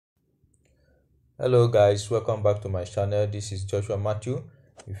Hello guys, welcome back to my channel. This is Joshua Matthew.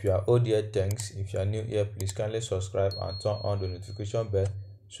 If you are old here, thanks. If you are new here, please kindly subscribe and turn on the notification bell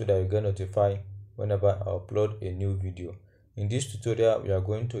so that you get notified whenever I upload a new video. In this tutorial, we are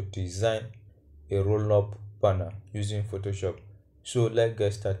going to design a roll-up banner using Photoshop. So let's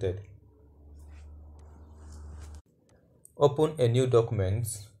get started. Open a new document,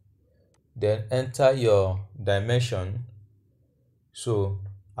 then enter your dimension. So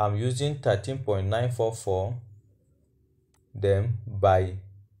I'm using 13.944 then by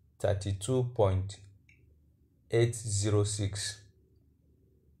 32.806.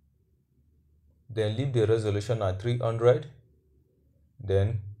 Then leave the resolution at 300.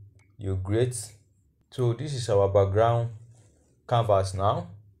 Then you grade. So this is our background canvas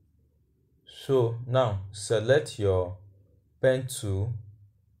now. So now select your pen tool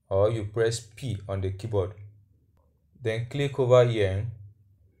or you press P on the keyboard. Then click over here.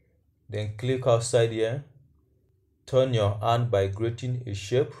 Then click outside here. Turn your hand by creating a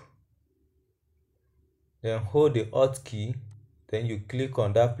shape. Then hold the Alt key. Then you click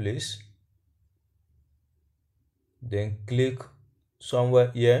on that place. Then click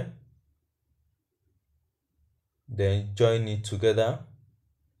somewhere here. Then join it together.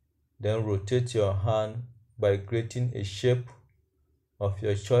 Then rotate your hand by creating a shape of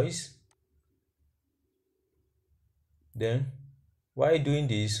your choice. Then while doing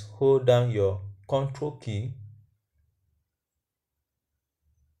this, hold down your Ctrl key.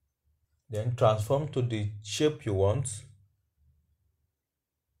 Then transform to the shape you want.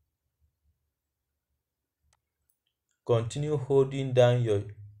 Continue holding down your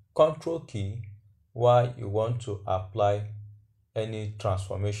Ctrl key while you want to apply any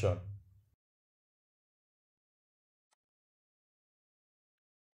transformation.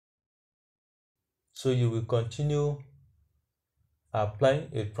 So you will continue applying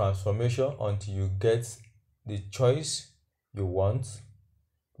a transformation until you get the choice you want,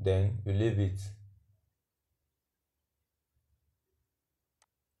 then you leave it.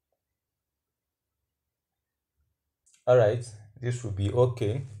 Alright, this will be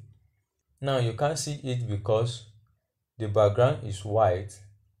okay. Now you can't see it because the background is white.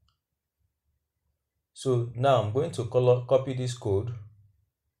 So now I'm going to copy this code.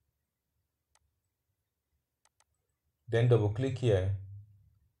 Then double click here.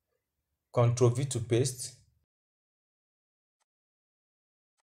 Ctrl V to paste.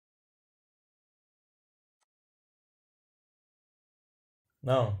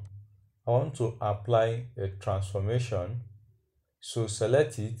 Now I want to apply a transformation. So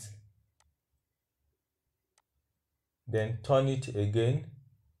select it. Then turn it again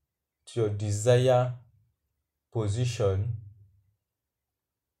to your desired position.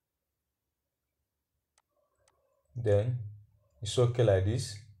 Then it's okay like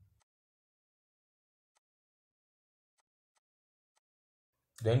this.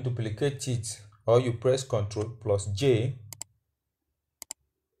 Then duplicate it or you press Ctrl plus J.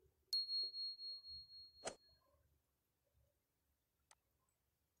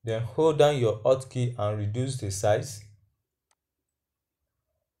 Then hold down your Alt key and reduce the size.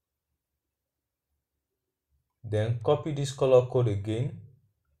 Then copy this color code again.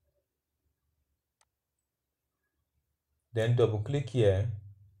 Then double click here.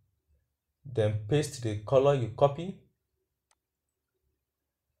 Then paste the color you copy.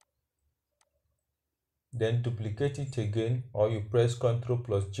 Then duplicate it again or you press Ctrl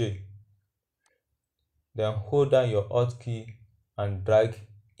plus J. Then hold down your Alt key and drag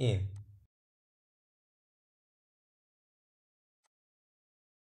in.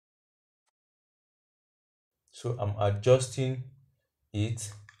 So I'm adjusting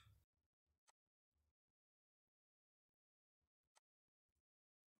it.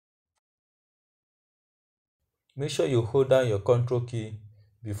 Make sure you hold down your Ctrl key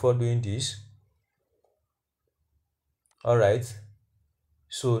before doing this. Alright.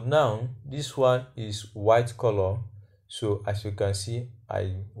 So now this one is white color. So as you can see,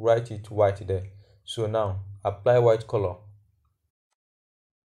 I write it white there. So now apply white color.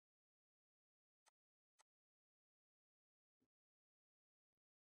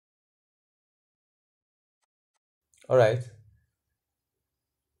 Alright.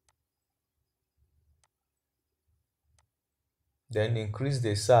 Then increase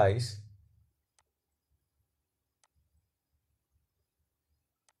the size.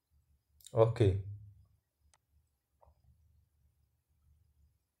 Okay.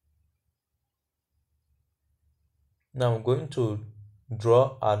 Now I'm going to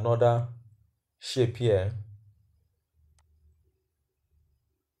draw another shape here.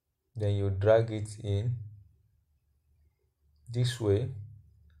 Then you drag it in this way.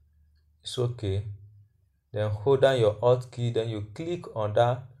 it's okay. Then hold down your Alt key, then you click on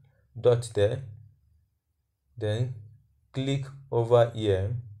that dot there, then click over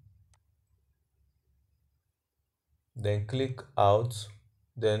here, then click out,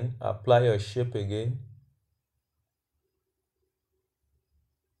 then apply your shape again.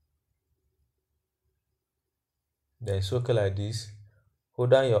 Then it's okay like this.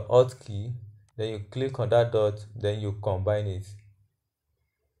 Hold down your Alt key, then you click on that dot, then you combine it.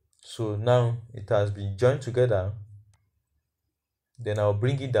 So now it has been joined together. Then I'll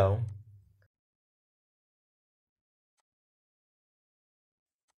bring it down.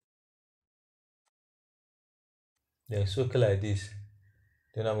 Then it's okay like this.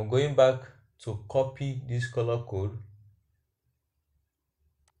 Then I'm going back to copy this color code.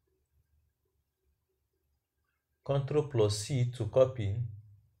 Ctrl plus C to copy,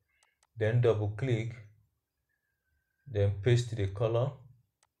 then double click, then paste the color.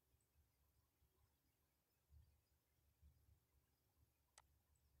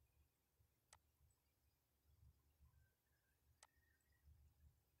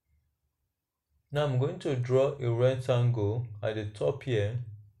 Now I'm going to draw a rectangle at the top here.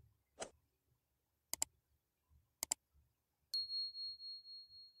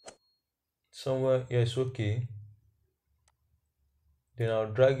 Somewhere here is okay. Then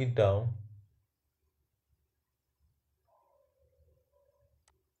I'll drag it down.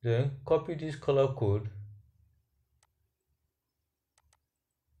 Then copy this color code.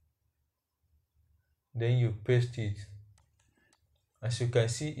 Then you paste it. As you can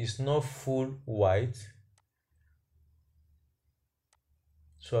see, it's not full white.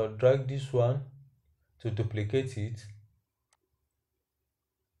 So I'll drag this one to duplicate it.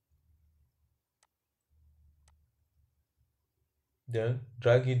 Then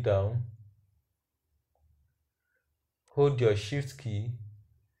drag it down. Hold your shift key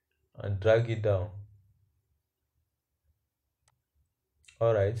and drag it down.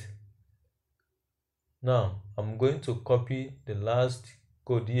 Alright. Now I'm going to copy the last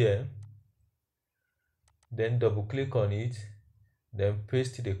code here. Then double click on it. Then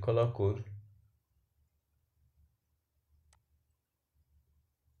paste the color code.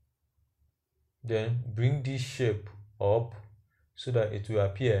 Then bring this shape up so that it will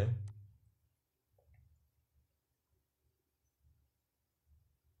appear.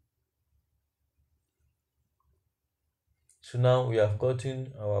 So now we have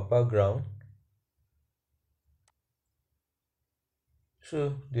gotten our background.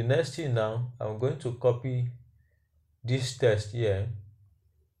 So the next thing now, I'm going to copy this text here.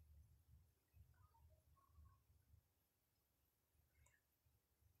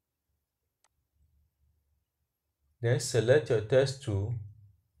 Then select your text tool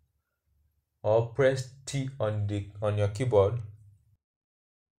or press T on your keyboard.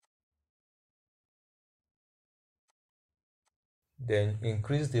 Then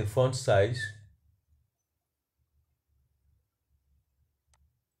increase the font size.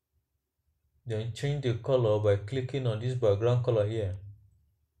 Then change the color by clicking on this background color here.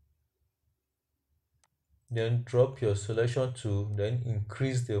 Then drop your selection tool, then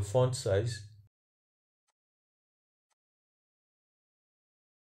increase the font size.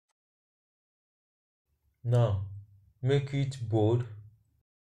 Now make it bold.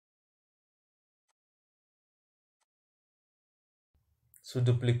 So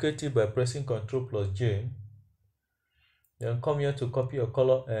duplicate it by pressing Ctrl plus J. Then come here to copy your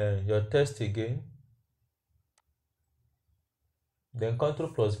color and your text again. Then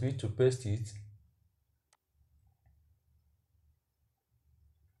Ctrl plus V to paste it.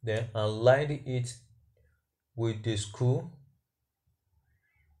 Then align it with the screw.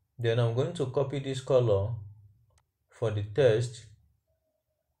 Then I'm going to copy this color for the text.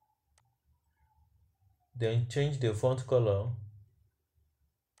 Then change the font color.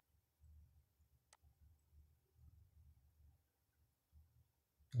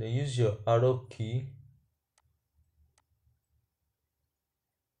 Then use your arrow key.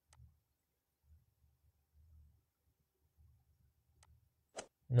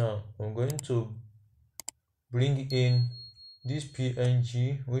 Now I'm going to bring in this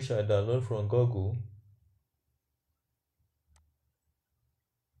PNG which I download from Google.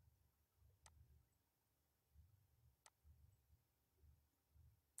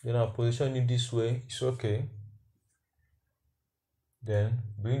 Then I'll position it this way. It's okay. Then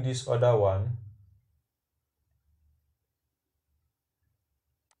bring this other one.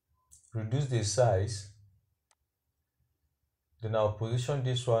 Reduce the size. Then I'll position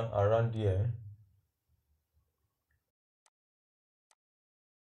this one around here.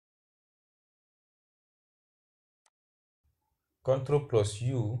 Ctrl plus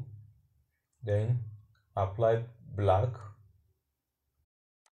U then apply black,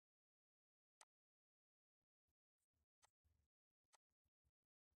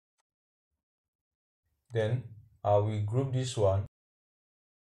 then I will group this one,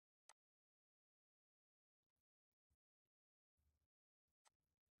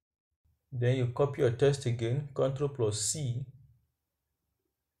 then you copy your text again, Ctrl plus C,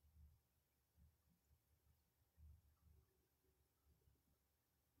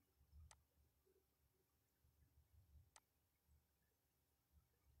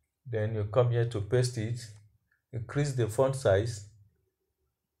 then you come here to paste it, increase the font size,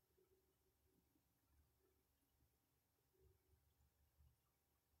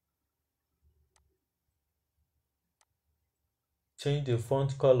 change the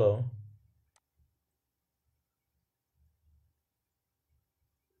font color,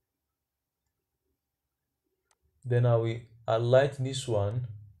 then I will highlight this one,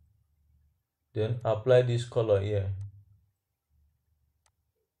 then apply this color here,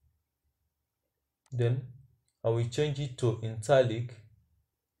 then I will change it to italic,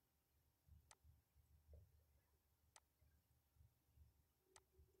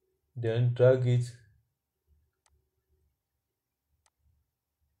 then drag it,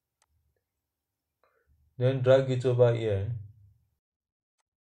 over here,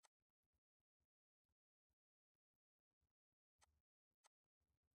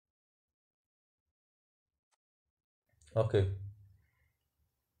 okay,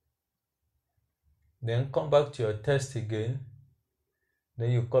 then come back to your text again,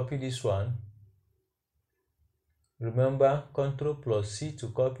 then you copy this one, remember Ctrl plus C to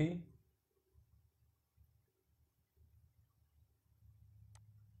copy,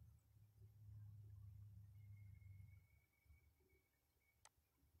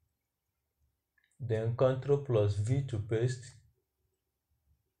 then Ctrl plus V to paste,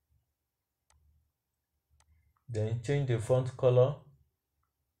 then change the font color,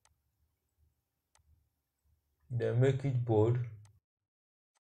 then make it bold,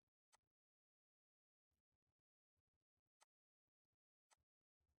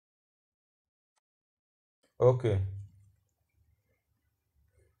 okay,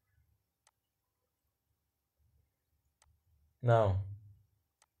 now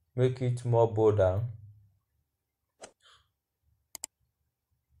make it more bolder,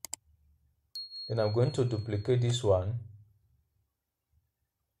 then I'm going to duplicate this one,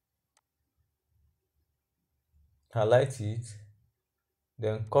 highlight it,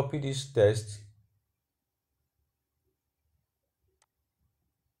 then copy this text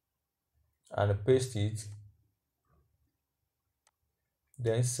and paste it,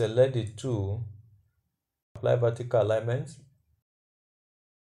 then select the tool, apply vertical alignment,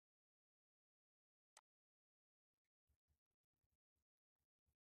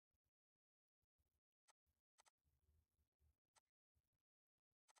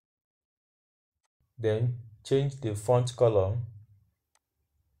 then change the font color,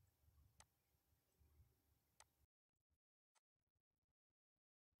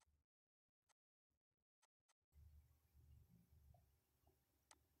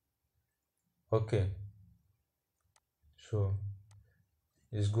 okay, so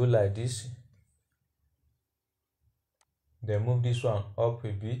it's good like this, then move this one up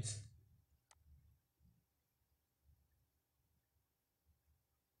a bit,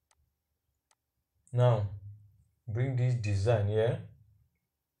 now bring this design here,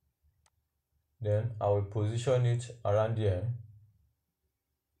 then I will position it around here,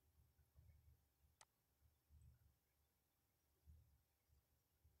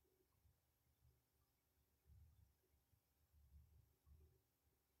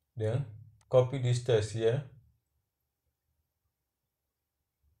 then copy this text here,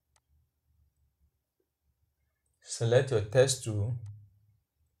 select your text tool,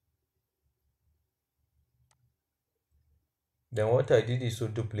 then what I did is to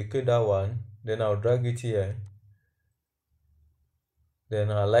duplicate that one, then I'll drag it here, then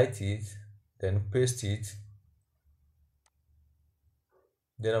highlight it, then paste it,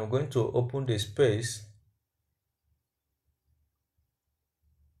 then I'm going to open the space,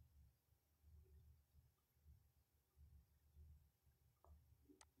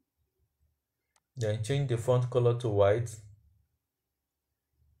 then change the font color to white,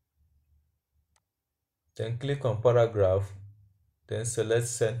 then click on paragraph, then select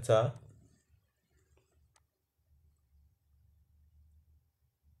center,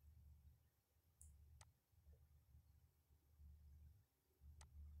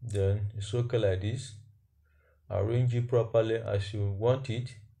 then it's okay like this, arrange it properly as you want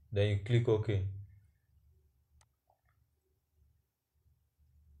it, then you click OK.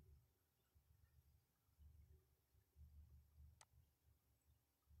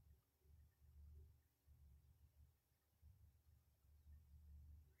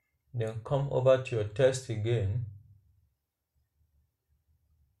 Then come over to your text again.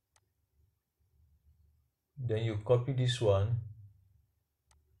 Then you copy this one.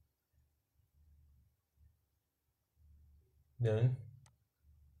 Then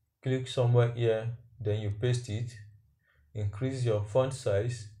click somewhere here. Then you paste it. Increase your font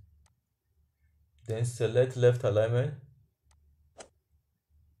size. Then select left alignment.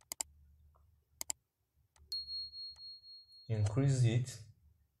 Increase it.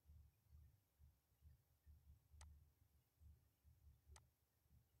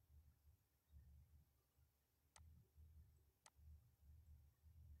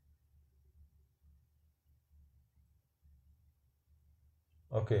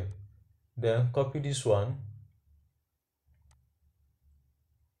 Okay. Then copy this one.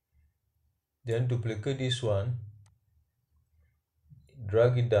 Then duplicate this one.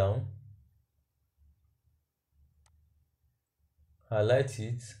 Drag it down. Highlight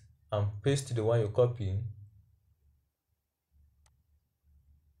it and paste the one you copy.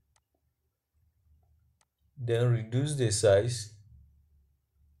 Then reduce the size.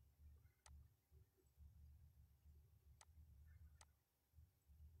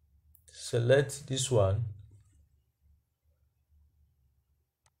 Select this one.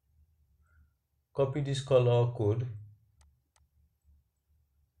 Copy this color code.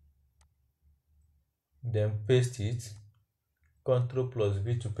 Then paste it.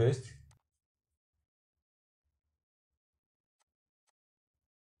 Ctrl+V to paste.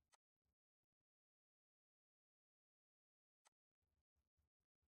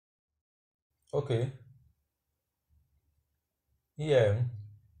 Okay. Here,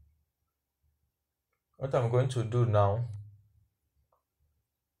 what I'm going to do now,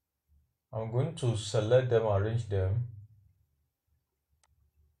 I'm going to select them, arrange them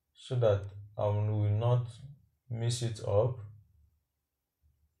so that I will not mix it up.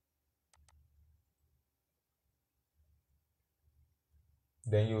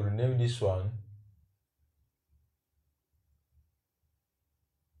 Then you rename this one.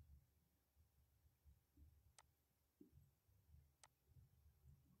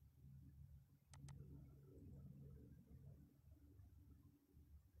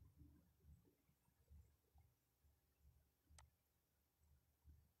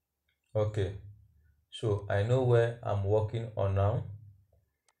 Okay, so I know where I'm working on now.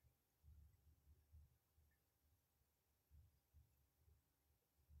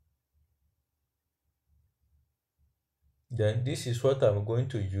 Then this is what I'm going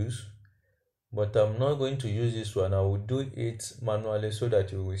to use, but I'm not going to use this one. I will do it manually so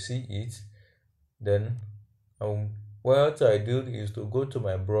that you will see it. Then what I do is to go to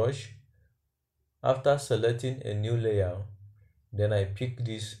my brush. After selecting a new layer, then I pick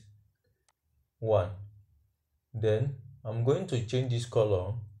this one. Then I'm going to change this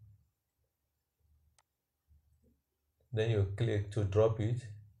color. Then you click to drop it.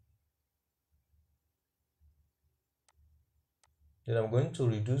 Then I'm going to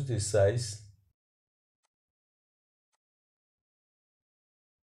reduce the size.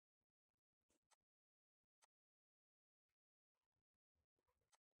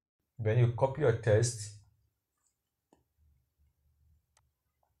 Then you copy your text.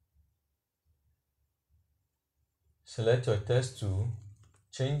 Select your text tool.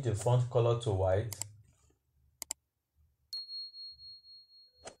 Change the font color to white.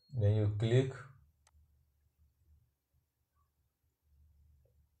 Then you click.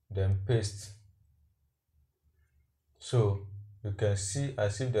 Then paste. So you can see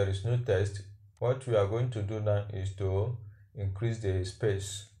as if there is no text. What we are going to do now is to increase the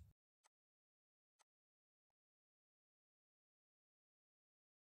space.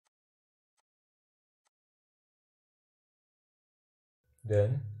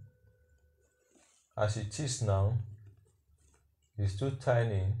 Then as it is now, it's too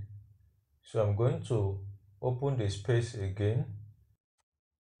tiny, so I'm going to open the space again.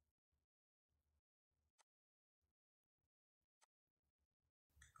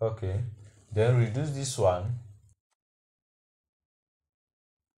 Okay, then reduce this one.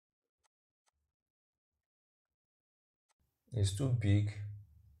 It's too big.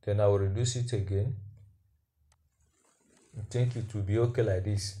 Then I will reduce it again. I think it will be okay like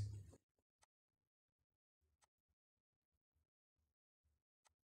this.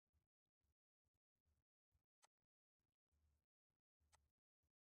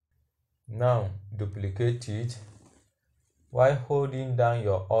 Now duplicate it while holding down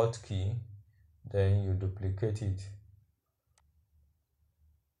your Alt key. Then you duplicate it.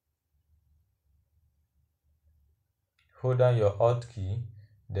 Hold down your Alt key,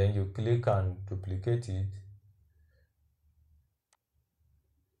 then you click and duplicate it.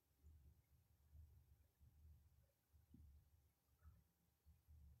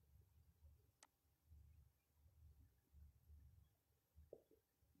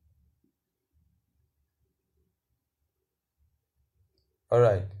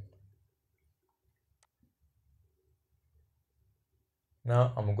 Alright,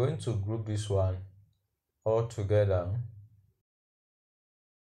 now I'm going to group this one all together.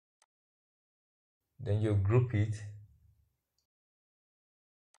 Then you group it.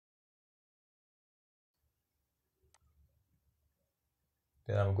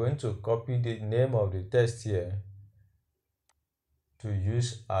 Then I'm going to copy the name of the test here to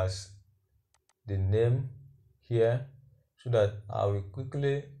use as the name here so that I will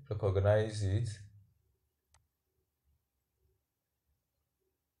quickly recognize it.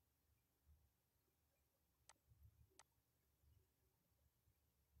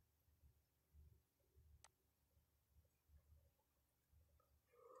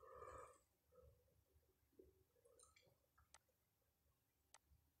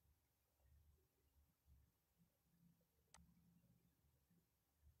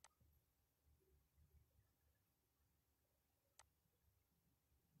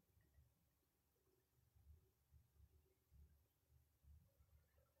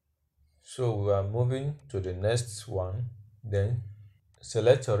 So we are moving to the next one. Then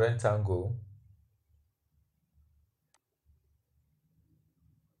select your rectangle.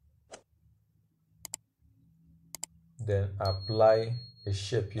 Then apply a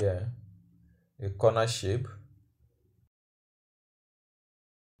shape here, a corner shape.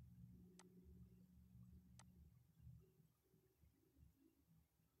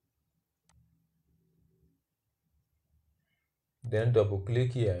 Then double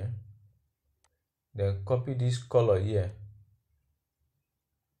click here. Then copy this color here.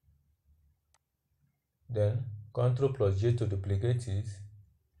 Then Ctrl plus J to duplicate it.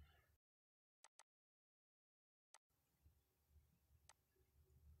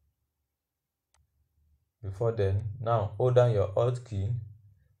 Before then, now hold down your Alt key.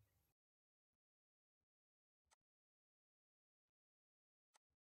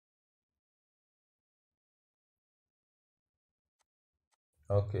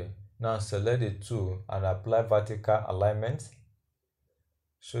 Okay, now select the tool and apply vertical alignment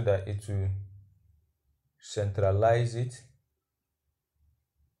so that it will centralize it.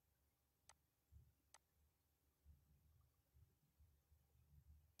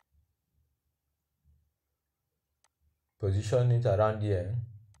 Position it around here.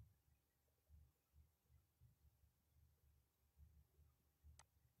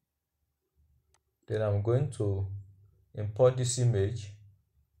 Then I'm going to import this image,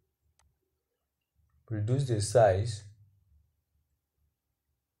 reduce the size,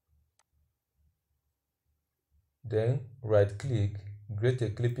 then right click, create a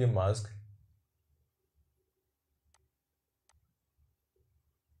clipping mask,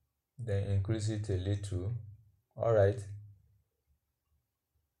 then increase it a little. Alright,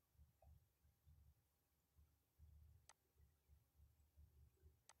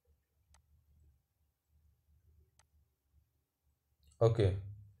 okay,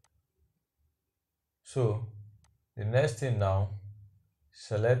 so the next thing now,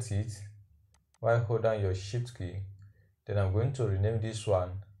 select it while hold down your shift key. Then I'm going to rename this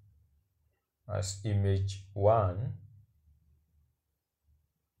one as image 1.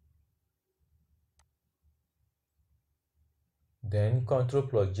 Then Ctrl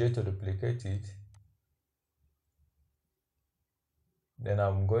plus J to duplicate it. Then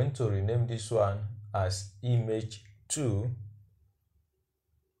I'm going to rename this one as image 2.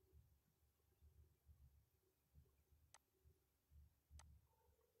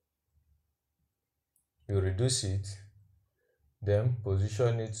 You reduce it, then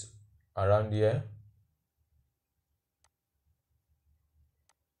position it around here.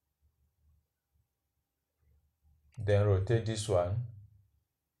 Then rotate this one.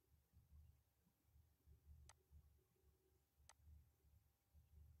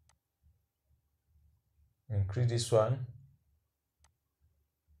 Increase this one.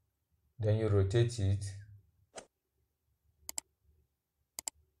 Then you rotate it.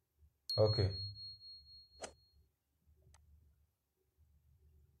 Okay.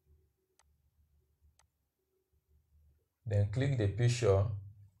 Then click the picture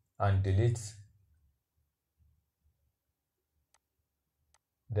and delete.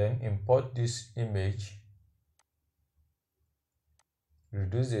 Then import this image.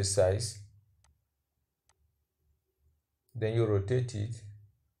 Reduce the size. Then you rotate it.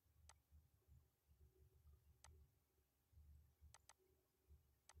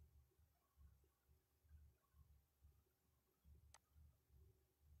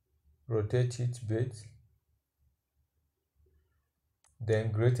 Rotate it a bit.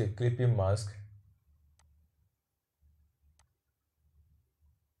 Then create a clipping mask.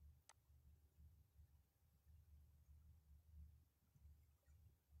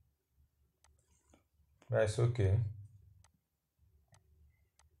 That's okay.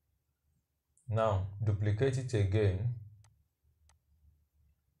 Now duplicate it again,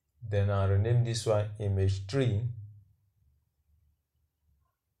 then I'll rename this one image 3.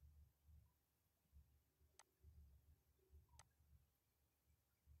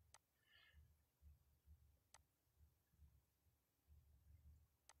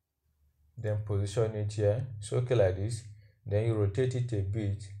 Then position it here. It's okay like this. Then you rotate it a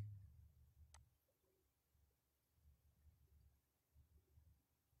bit.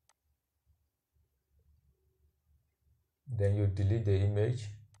 Then you delete the image,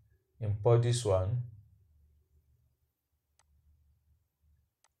 import this one,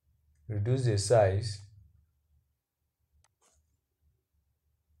 reduce the size,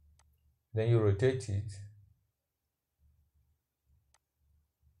 then you rotate it,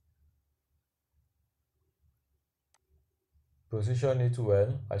 position it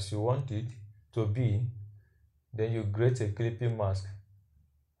well as you want it to be, then you create a clipping mask.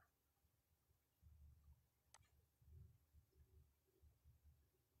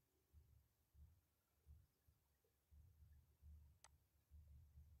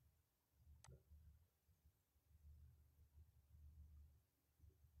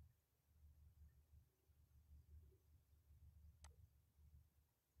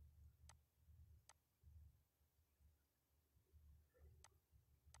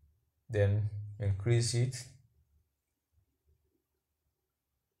 Then increase it,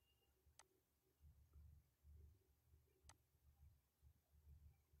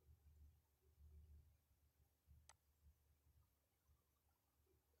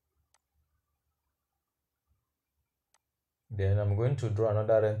 then I'm going to draw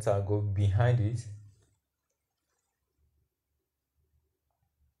another rectangle behind it,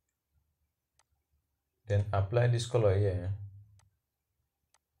 then apply this color here,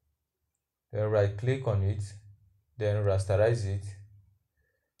 then right click on it, then rasterize it,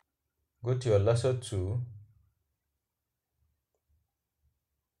 go to your lasso tool,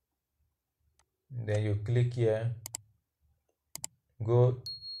 then you click here, go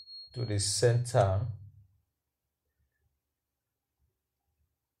to the center,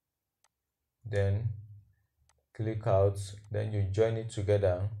 then click out, then you join it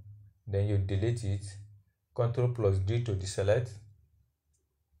together, then you delete it, Ctrl plus D to deselect,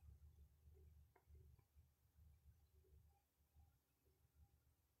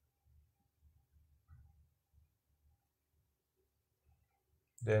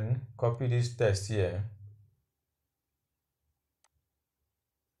 then copy this text here,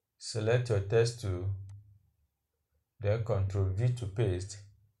 select your text tool, then Ctrl V to paste,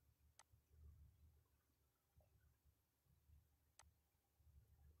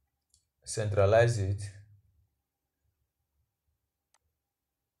 centralize it,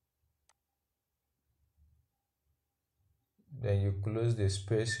 then you close the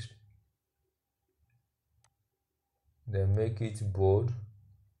space, then make it bold,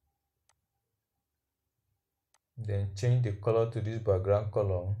 then change the color to this background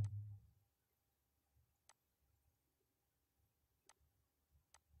color,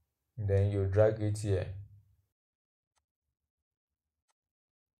 then you drag it here.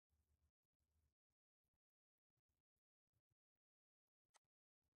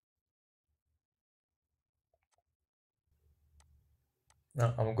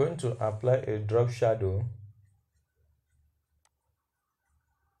 Now I'm going to apply a drop shadow,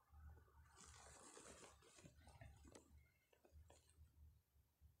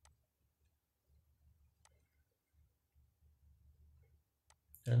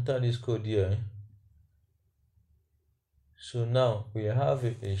 enter this code here. So now we have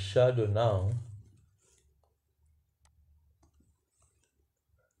a shadow now.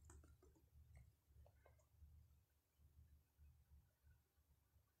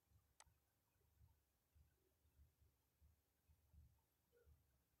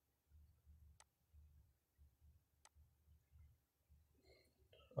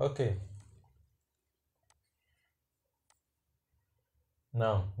 Okay,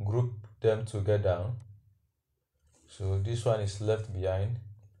 now group them together. So this one is left behind,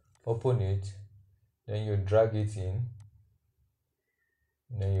 open it, then you drag it in,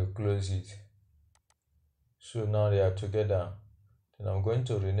 then you close it. So now they are together. Then I'm going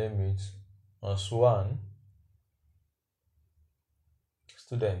to rename it as one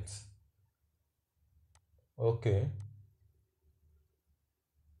student. Okay,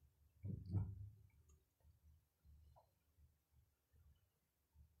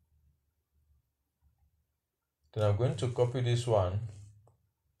 then I'm going to copy this one,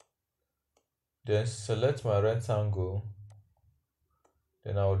 then select my rectangle,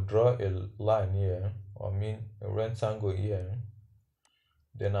 Then I'll draw a line here, or mean a rectangle here.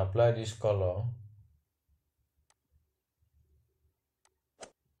 Then apply this color.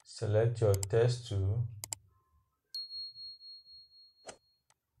 Select your text tool.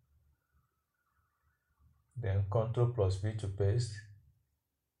 Then Ctrl+V to paste.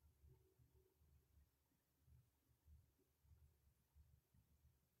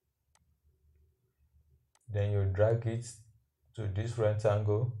 Then you drag it to this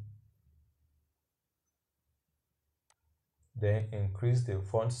rectangle. Then increase the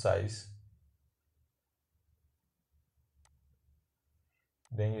font size.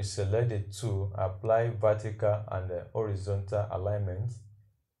 Then you select the tool, apply vertical and horizontal alignment.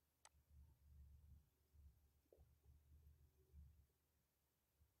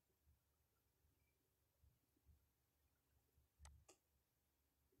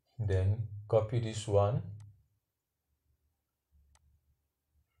 Then copy this one.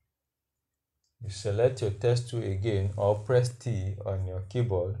 You select your text tool again or press T on your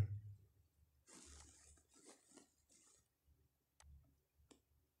keyboard.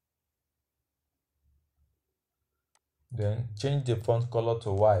 Then change the font color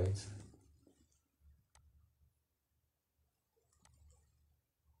to white.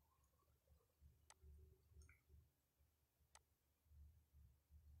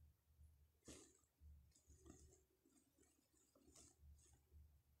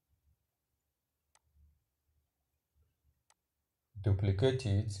 Duplicate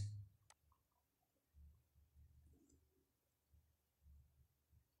it.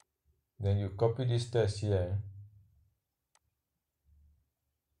 Then you copy this text here.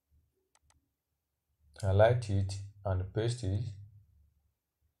 Highlight it and paste it.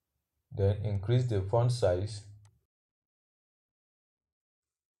 Then increase the font size.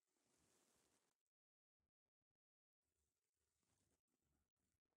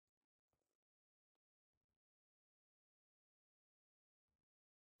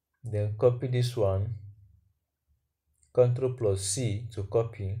 Then copy this one. Ctrl+C to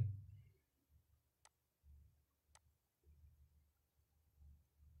copy.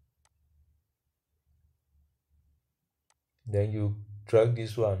 Then you drag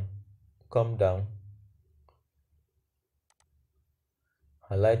this one, come down,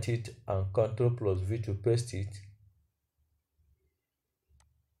 highlight it and Ctrl+V to paste it.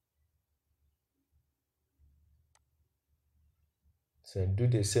 So do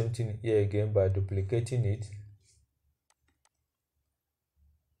the same thing here again by duplicating it.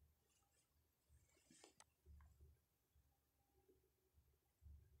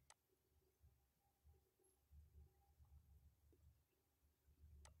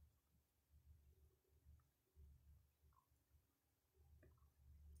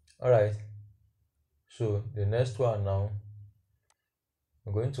 Alright, so the next one now,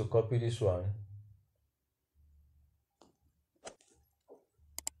 I'm going to copy this one.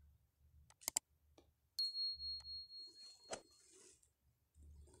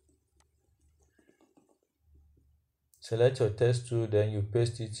 Select your text tool, then you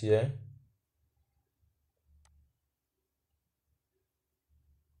paste it here.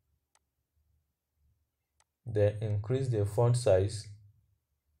 Then increase the font size.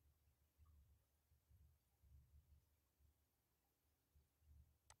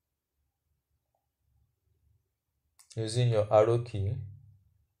 Using your arrow key.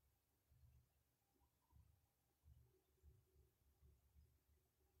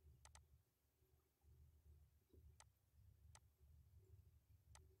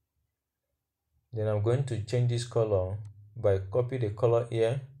 Then I'm going to change this color by copy the color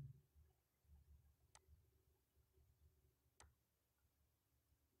here.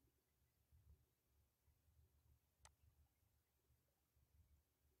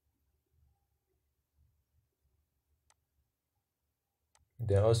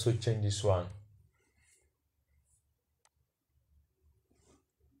 Then also change this one.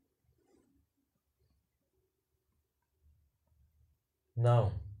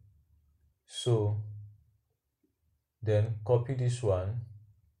 Now, so then copy this one,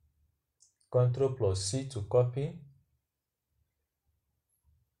 Ctrl+C to copy.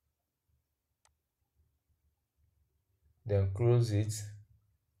 Then close it,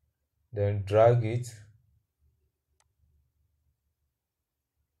 then drag it.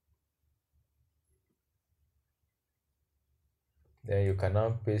 Then you can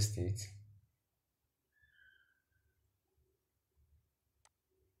now paste it.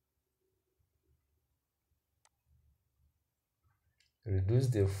 Reduce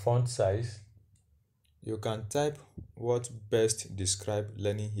the font size. You can type what best describe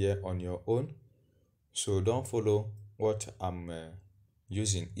learning here on your own, so don't follow what I'm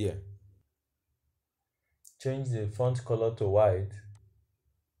using here. Change the font color to white.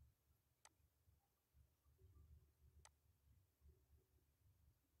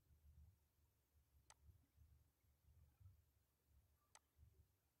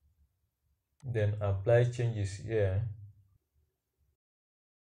 Then apply changes here.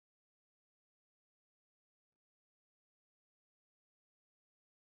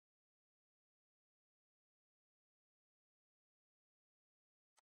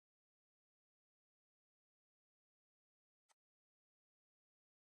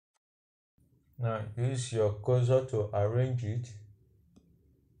 Now use your cursor to arrange it.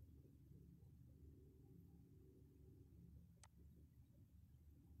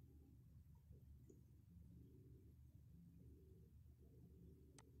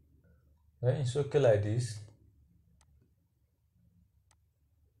 Then it's okay like this.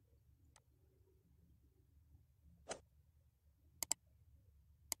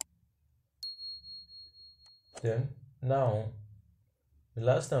 Then now the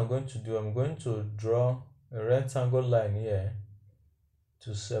last thing I'm going to do, I'm going to draw a rectangle line here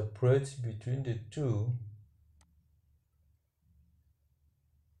to separate between the two.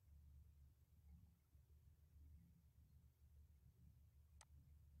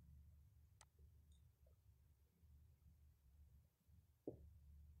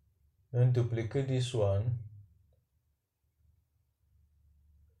 Then duplicate this one.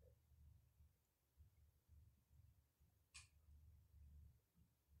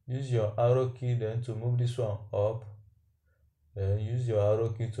 Use your arrow key then to move this one up. Then use your arrow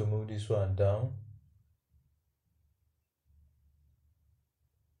key to move this one down.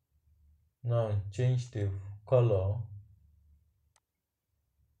 Now change the color.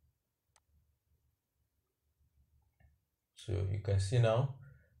 So you can see now.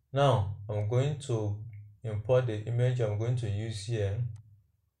 Now I'm going to import the image I'm going to use here.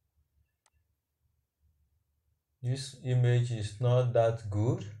 This image is not that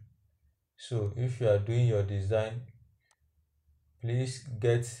good. So if you are doing your design, please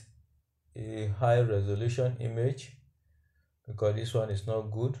get a high resolution image because this one is not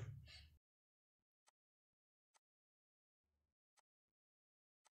good.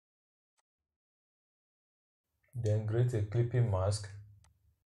 Then create a clipping mask.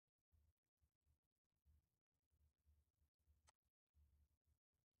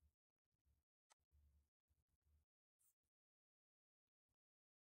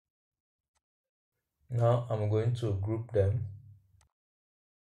 Now I'm going to group them.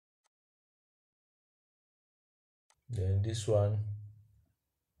 Then this one,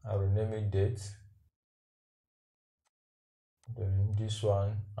 I will name it date. Then this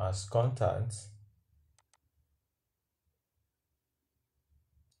one as contact.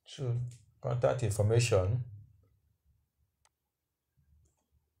 So contact information.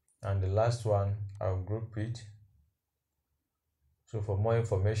 And the last one, I'll group it. So for more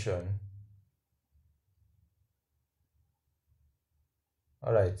information.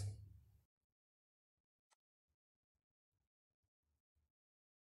 All right.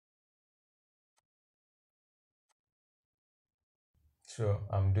 So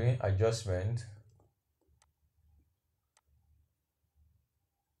I'm doing adjustment.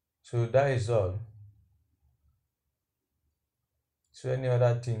 So that is all. So any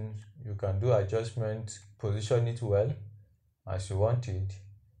other thing, you can do adjustment, position it well as you want it.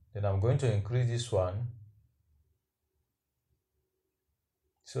 Then I'm going to increase this one.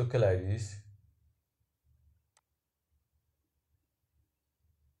 So okay like this.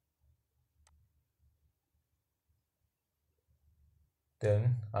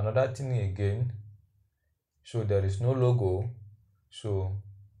 Then another thing again, so there is no logo. So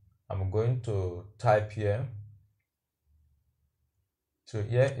I'm going to type here. So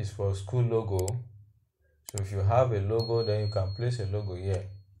here is for school logo. So if you have a logo, then you can place a logo here.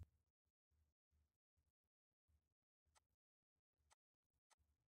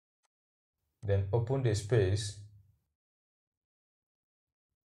 Then open the space.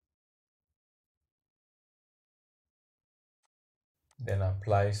 Then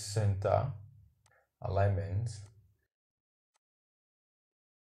apply center alignment.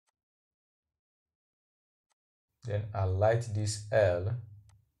 Then highlight this L.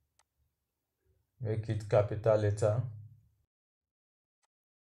 Make it capital letter.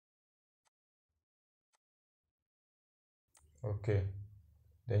 Okay.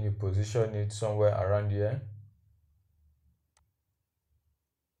 Then you position it somewhere around here.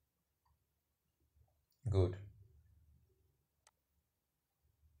 Good.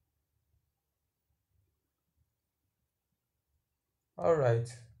 All right.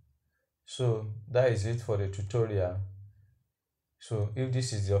 So that is it for the tutorial. So if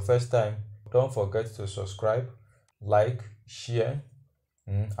this is your first time, don't forget to subscribe, like, share,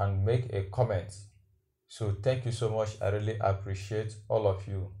 and make a comment. So thank you so much. I really appreciate all of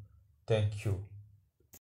you. Thank you.